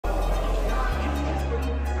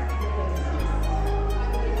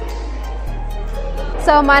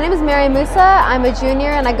So my name is Maryam Mousa. I'm a junior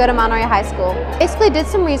and I go to Monterey High School. Basically did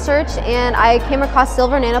some research and I came across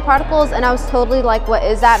silver nanoparticles and I was totally like, what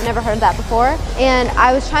is that? I've never heard that before. And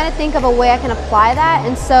I was trying to think of a way I can apply that.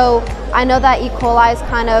 And so I know that E. coli is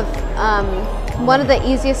kind of one of the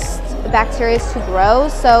easiest bacteria to grow.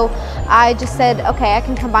 So I just said, okay, I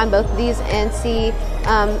can combine both of these and see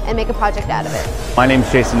and make a project out of it. My name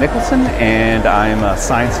is Jason Nicholson and I'm a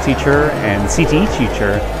science teacher and CTE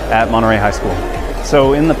teacher at Monterey High School.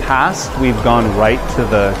 So in the past, we've gone right to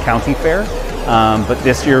the county fair, but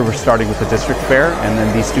this year we're starting with the district fair, and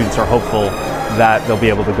then these students are hopeful that they'll be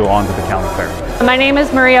able to go on to the county fair. My name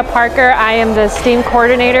is Maria Parker. I am the STEAM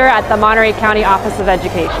coordinator at the Monterey County Office of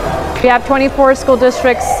Education. We have 24 school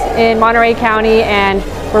districts in Monterey County, and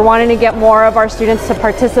we're wanting to get more of our students to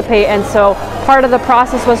participate, and so part of the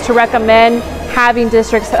process was to recommend having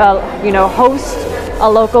districts host a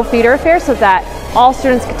local feeder fair so that all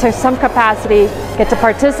students to some capacity get to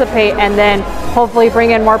participate and then hopefully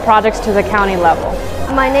bring in more projects to the county level.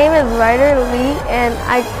 My name is Ryder and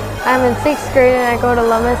I'm in 6th grade and I go to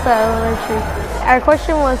Mesa Elementary. Our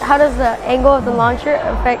question was, how does the angle of the launcher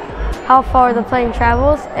affect how far the plane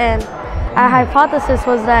travels? And our hypothesis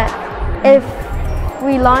was that if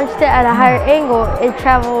we launched it at a higher angle, it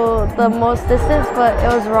traveled the most distance, but it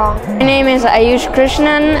was wrong. My name is Ayush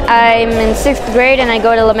Krishnan. I'm in 6th grade and I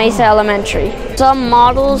go to Mesa Elementary. Some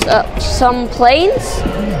models, some planes,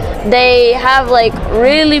 they have like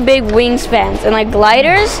really big wingspans, and like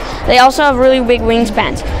gliders, they also have really big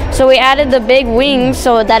wingspans. So we added the big wings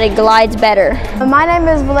so that it glides better. My name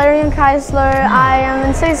is Valerian Kaisler. I am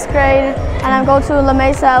in 6th grade and I go to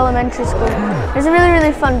Mesa Elementary School. It's a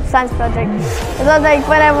really fun science project. It was like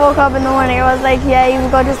when I woke up in the morning, it was like, yeah, you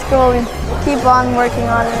go to school, we keep on working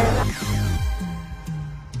on it.